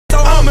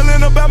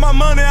Mumbling about my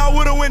money, I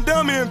would've went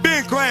dummy and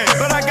been crash.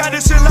 But I got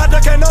this shit locked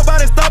up, can't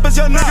nobody stop us,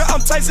 young nigga. I'm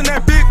chasing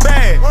that big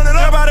bag.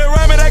 Everybody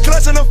around me, they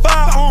clutching the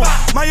fire on.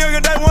 My younger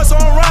day once on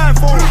riding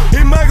for him.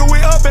 He mugging, we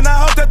up, and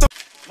I hope that the.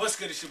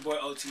 What's good? It's your boy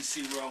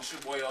OTC Ro. It's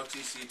your boy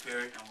OTC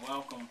Perry. And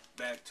welcome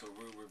back to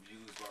Real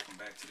Reviews. Welcome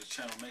back to the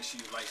channel. Make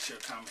sure you like, share,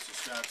 comment,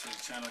 subscribe to the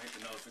channel.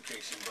 Hit the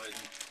notification button.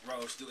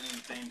 Rose, do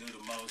anything, do the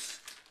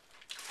most.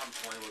 I'm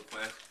playing with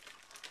Quack.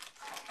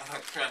 I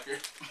like Cracker.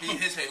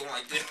 His head going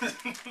like this.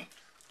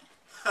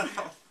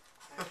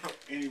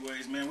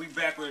 Anyways, man, we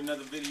back with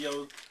another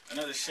video,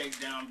 another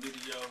Shakedown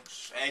video.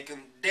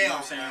 Shaking You know down, what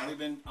I'm saying? man. We've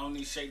been on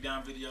these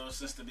Shakedown videos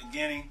since the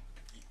beginning.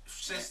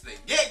 Since the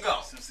get-go.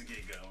 Since the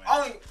get-go, man.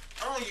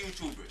 Only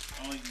YouTubers.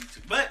 Only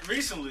YouTube. But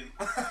recently,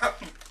 I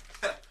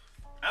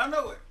don't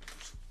know it.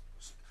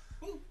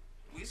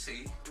 We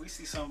see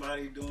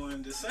somebody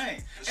doing the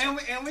same, and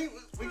we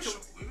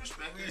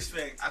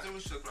respect. I think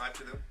we subscribe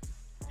to them.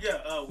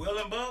 Yeah, Will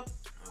and Bub.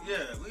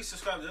 Yeah, we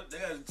subscribe to them. They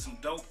got some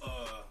dope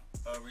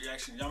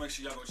reaction. Y'all make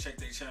sure y'all go check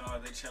their channel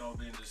out. Their channel will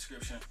be in the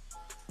description.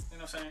 You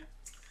know what I'm saying?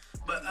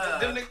 But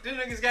them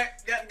niggas got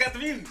the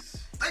views.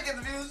 They get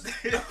the views.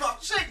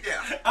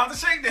 Shakedown. Off the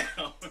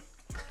Shakedown.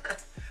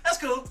 That's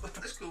cool.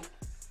 That's cool.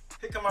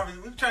 Here come our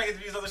views. We trying to get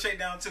the views on the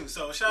Shakedown too.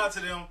 So shout out to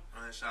them.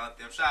 Shout out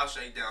them. Shout out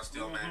Shakedown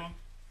still, man.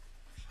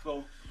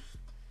 Cool.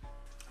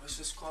 What's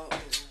this quote?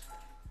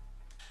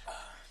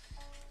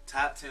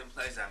 Top 10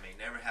 plays that may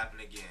never happen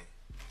again.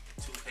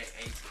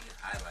 2K18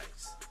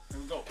 highlights. Here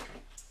we go.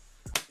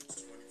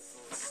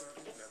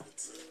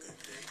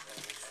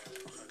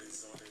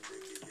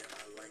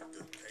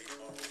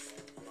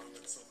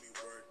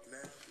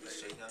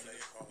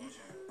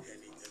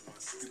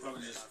 You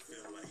probably just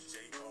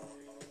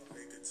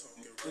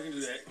we can do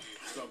that.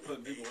 Start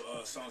putting people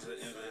songs at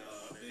the end of the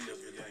videos,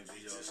 beginning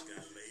videos.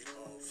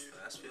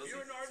 If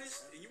you're an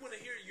artist and you want to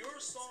hear your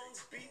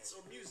songs, beats,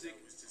 or music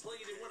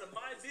played in one of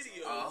my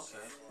videos,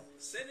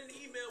 send an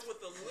email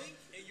with a link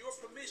and your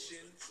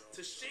permission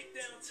to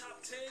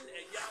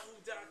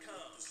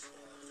shakedowntop10@yahoo.com.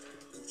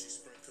 Gucci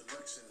Spring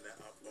collection that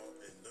I bought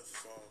in the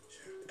fall.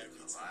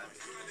 Every time I'm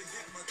trying to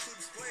get my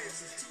clips played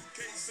since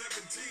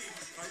 2K17.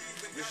 I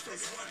even got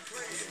this one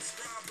play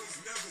subscribers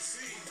never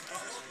seen.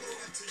 I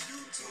uploaded to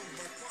YouTube,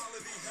 my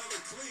quality hella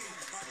clean.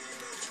 I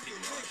emailed you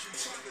the link, you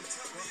trying to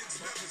tell me it's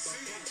never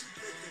seen. You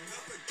picking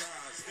other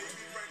guys, they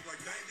be ranked like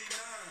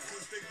 99.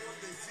 Cause they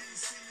want their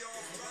VC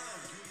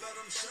offline. You let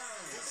them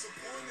shine.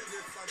 Disappointed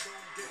if I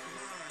don't get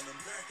mine. I'm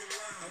back in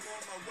line. I'm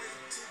on my way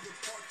to the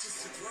park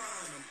just to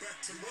grind. I'm back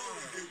to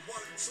mine. Get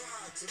one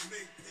try to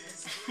make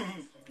these.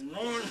 To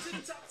the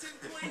top 10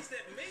 plays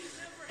that may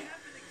never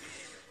happen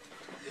again.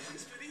 This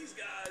is for these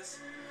guys.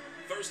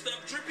 First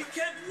up, Drippy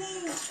Cat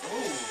Woo. Is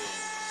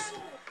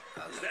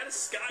that a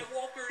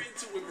Skywalker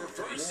into a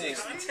reverse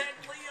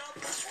contact layup?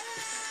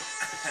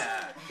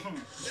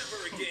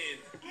 Never again.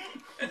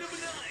 And number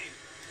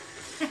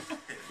 9.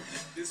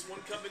 This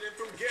one coming in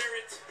from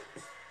Garrett.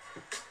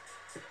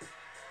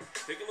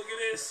 Take a look at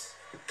this.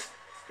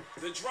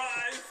 The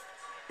drive.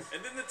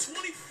 And then the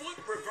 20-foot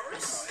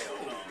reverse. Oh, hell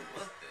no.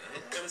 What the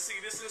hell? Gotta see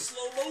this in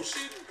slow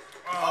motion.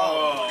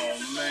 Oh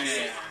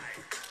man.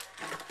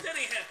 That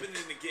ain't happening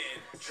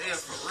again. Yeah,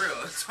 for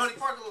real. Tony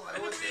Parker look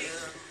like what the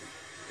hell?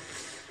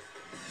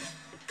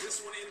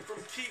 This one in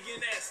from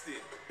Keegan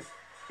Aston.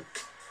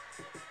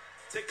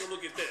 Take a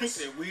look at He this.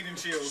 said weed and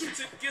chill. Shoots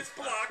it, gets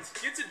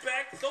blocked, gets it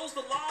back, throws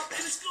the lob,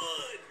 and it's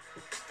good.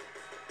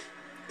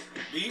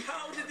 Beat?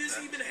 How did this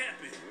even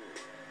happen?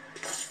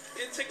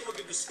 And take a look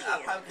at the score.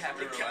 That probably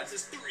happened It in real counts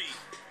life. as 3.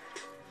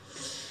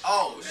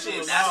 Oh He shit,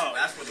 threw a that's lob.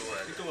 what it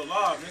was. He threw a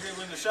lob. Nigga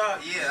win the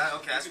shot. Yeah,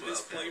 okay, that's Look at what.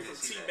 this play Okay, from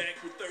see that.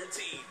 T-Mac with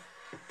 13.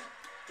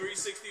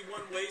 360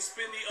 one way,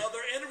 spin the other,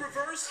 and a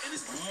reverse, and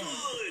it's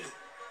good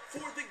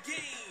for the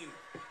game.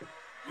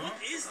 What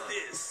is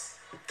this?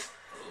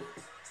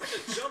 It's like a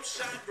jump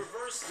shot,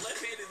 reverse,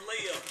 left-handed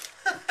layup.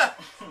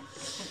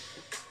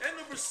 And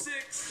number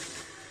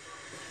 6,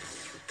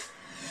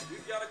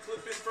 we've got a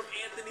clip in from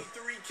Anthony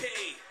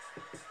 3K.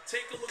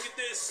 Take a look at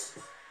this.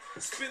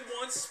 Spin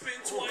once,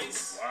 spin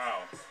twice.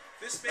 Wow.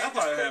 This man That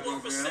just probably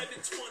pulled off a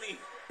happened, 720.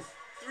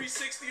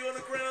 360 on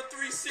the ground,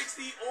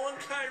 360 on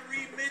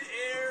Kyrie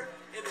mid-air,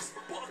 and it's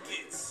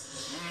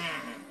buckets.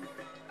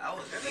 I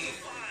was And big.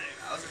 number 5,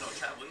 I was in no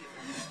trouble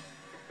either.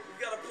 we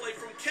got a play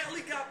from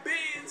Kelly Got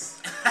Bands.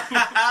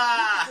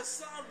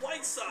 Hassan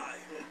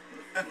Whiteside.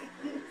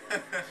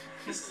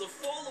 This is a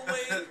fall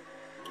away,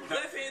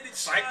 left-handed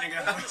shot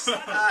nigga. on the side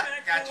of the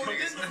Got you,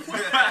 backboard, niggas. then the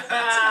corner,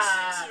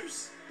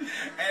 Sixers.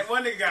 And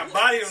one nigga got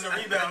bodied on the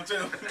rebound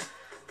too.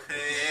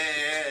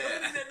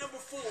 Yeah. Look at number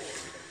 4.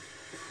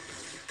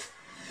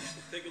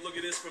 Take a look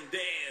at this from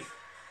Dan.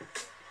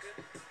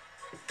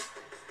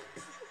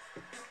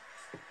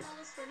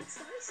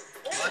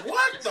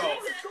 What the?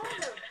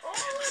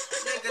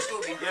 Nigga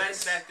threw behind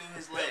his back through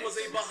his legs. That was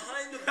a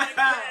behind-the-back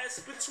pass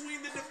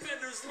between the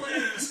defender's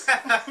legs.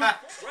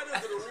 Right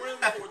under the rim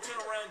for a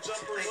turnaround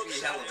jumper. Make Hook me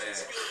shot, hella and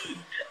it's mad. good.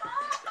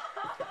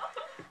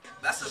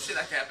 That's some shit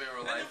I can't happen in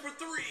real And life. number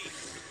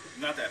 3.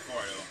 Not that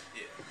far though.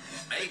 Yeah.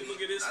 Maybe.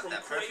 Look at this Not from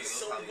that Quay, perfect.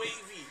 so It'll probably-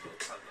 wavy. it'll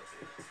probably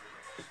look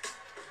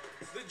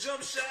good. The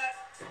jump shot,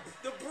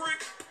 the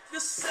brick, the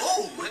set.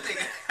 Oh, that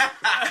nigga.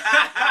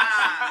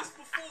 I've seen this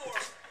before,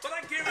 but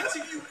I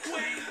guarantee you,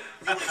 Quay,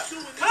 you ain't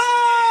doing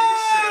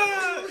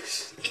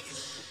this again.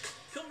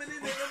 Coming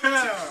in there,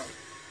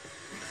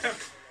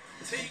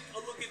 take a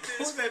look at this.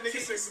 Who's that nigga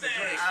King singing the Stack.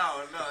 Drake? I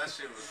don't know. That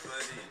shit was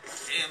funny.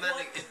 Damn, that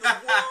What nigga. in the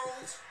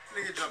world?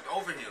 Nigga jumped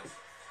over him.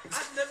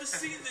 I've never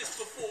seen this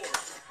before.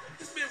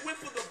 This man went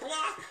for the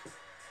block.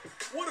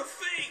 What a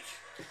fake.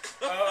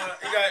 He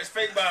got his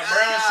fake by a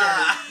brown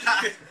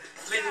shirt.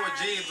 Nigga with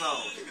jeans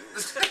on.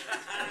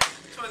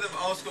 One of them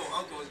old school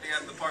uncles. They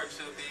got the park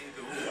show thing.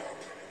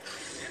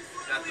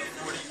 Got the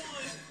 40.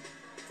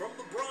 From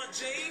LeBron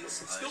James,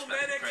 still it's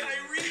mad at crazy.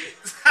 Kyrie.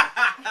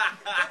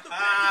 Got the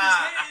back of his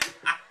head.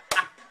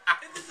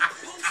 And there's a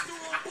poster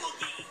on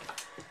Boogie.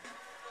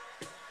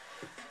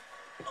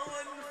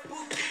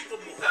 Unbelievable.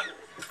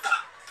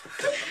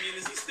 I mean,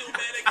 is he still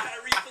mad at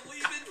Kyrie for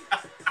leaving?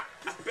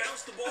 Just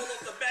bounced the ball off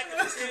the back of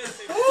his head. And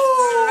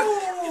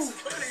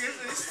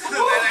He's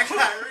still mad at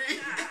Kyrie.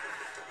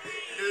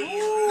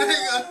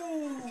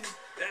 Nigga.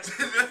 that's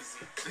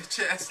crazy. Bitch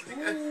ass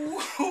nigga.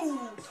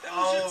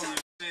 Oh,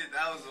 Shit,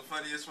 that was the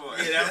funniest one.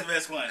 Yeah, that was the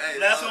best one. Hey,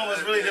 Last one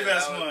was really the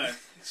best that was- one.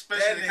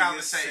 Especially the That nigga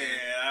conversation.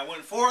 said, I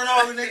went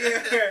 4-0,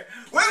 nigga.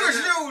 Where was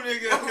you,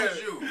 nigga? Where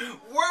was you?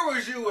 Where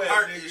was you at,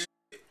 Heart nigga? is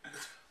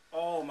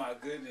Oh my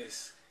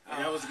goodness. Yeah,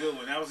 that was a good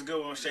one. That was a good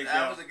one on That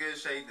Shakedown. was a good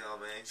shakedown,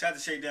 man. Shout out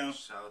to Shakedown.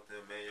 Shout out to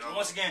them, man. And Y'all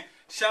once again,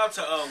 shout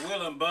out to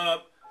Will and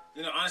Bub.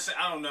 You know, honestly,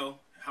 I don't know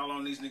how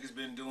long these niggas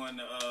been doing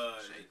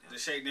the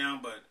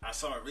Shakedown, but I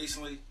saw it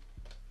recently,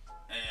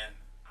 and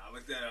I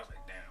looked at it, I was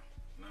like,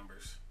 damn,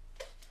 numbers.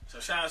 So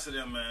shout out to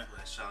them, man.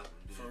 shout out to them,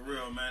 dude. For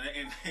real, man.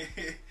 And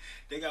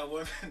they got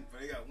one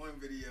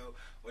video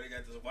where they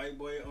got this white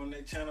boy on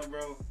their channel,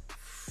 bro.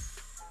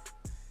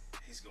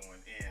 He's going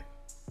in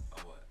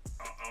Oh, what?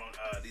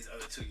 on these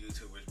other two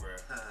YouTubers, bro.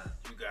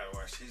 You gotta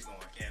watch. He's going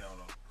in on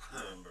them,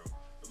 yeah, bro.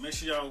 But make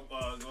sure y'all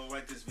go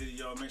like this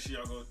video. Make sure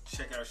y'all go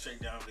check out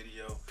Shakedown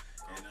video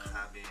and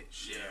Comment,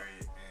 share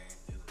it, and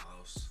do the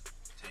most.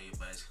 Tell your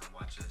buddies come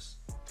watch us.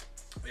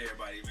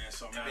 everybody, man.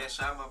 So And man, man,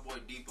 shout out my boy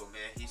Depot,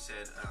 man. He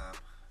said,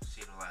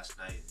 seen him last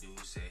night. Dude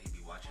said he'd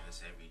be watching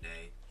us every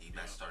day. He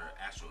might start an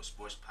actual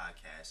sports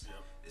podcast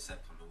this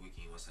upcoming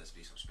weekend. He wants us to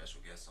be some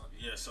special guests on it.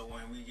 yeah. So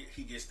when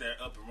he gets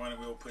that up and running,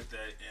 we'll put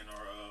that in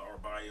our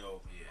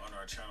bio on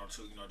our channel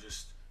too. You know,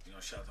 just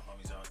shout the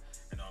homies out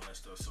and all that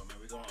stuff. So man,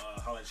 we gonna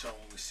holler at y'all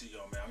when we see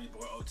y'all, man. I'm your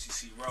boy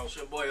OTC Rowe. It's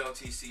your boy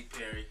OTC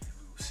Perry.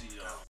 We will see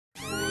y'all.